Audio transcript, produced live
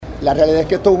La realidad es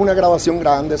que esto es una graduación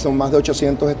grande, son más de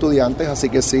 800 estudiantes, así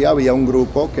que sí, había un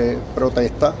grupo que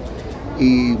protesta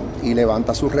y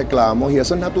levanta sus reclamos, y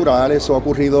eso es natural, eso ha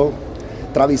ocurrido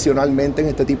tradicionalmente en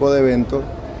este tipo de eventos,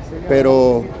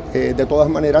 pero de todas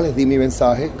maneras les di mi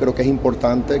mensaje. Creo que es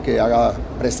importante que haga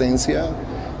presencia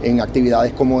en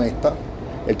actividades como esta.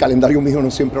 El calendario mío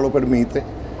no siempre lo permite,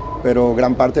 pero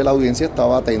gran parte de la audiencia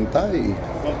estaba atenta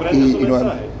 ¿Comprende su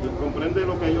mensaje? ¿Comprende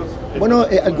lo que ellos...? Bueno,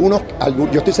 algunos,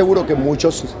 yo estoy seguro que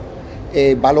muchos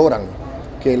valoran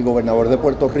que el gobernador de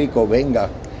Puerto Rico venga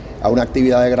a una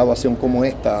actividad de graduación como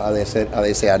esta a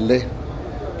desearles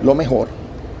lo mejor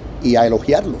y a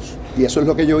elogiarlos. Y eso es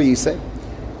lo que yo hice,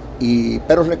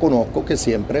 pero reconozco que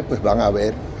siempre pues, van a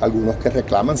haber algunos que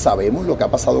reclaman. Sabemos lo que ha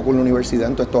pasado con la universidad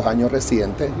en todos estos años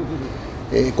recientes,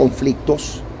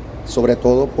 conflictos, sobre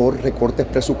todo por recortes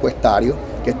presupuestarios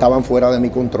que estaban fuera de mi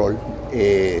control.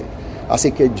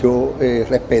 Así que yo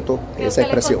respeto esa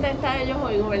expresión. ¿Qué usted les contesta a ellos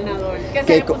hoy, gobernador? Que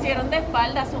se le pusieron de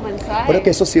espalda su mensaje. Pero que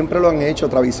eso siempre lo han hecho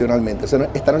tradicionalmente.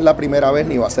 Esta no es la primera vez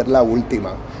ni va a ser la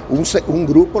última. Un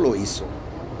grupo lo hizo,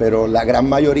 pero la gran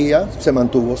mayoría se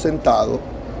mantuvo sentado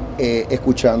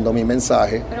escuchando mi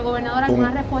mensaje. Pero gobernador,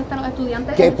 ¿alguna respuesta a los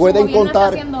estudiantes? Que pueden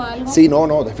contar. ¿Está haciendo algo? Sí,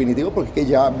 no, definitivo, porque es que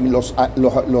ya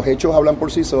los hechos hablan por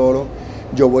sí solos.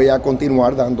 Yo voy a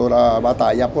continuar dando la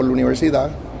batalla por la universidad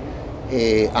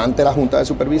ante la Junta de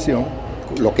Supervisión,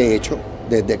 lo que he hecho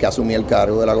desde que asumí el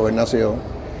cargo de la gobernación,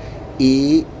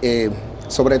 y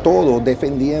sobre todo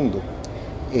defendiendo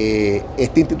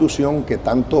esta institución que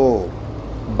tanto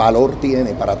valor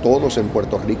tiene para todos en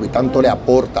Puerto Rico y tanto le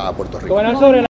aporta a Puerto Rico.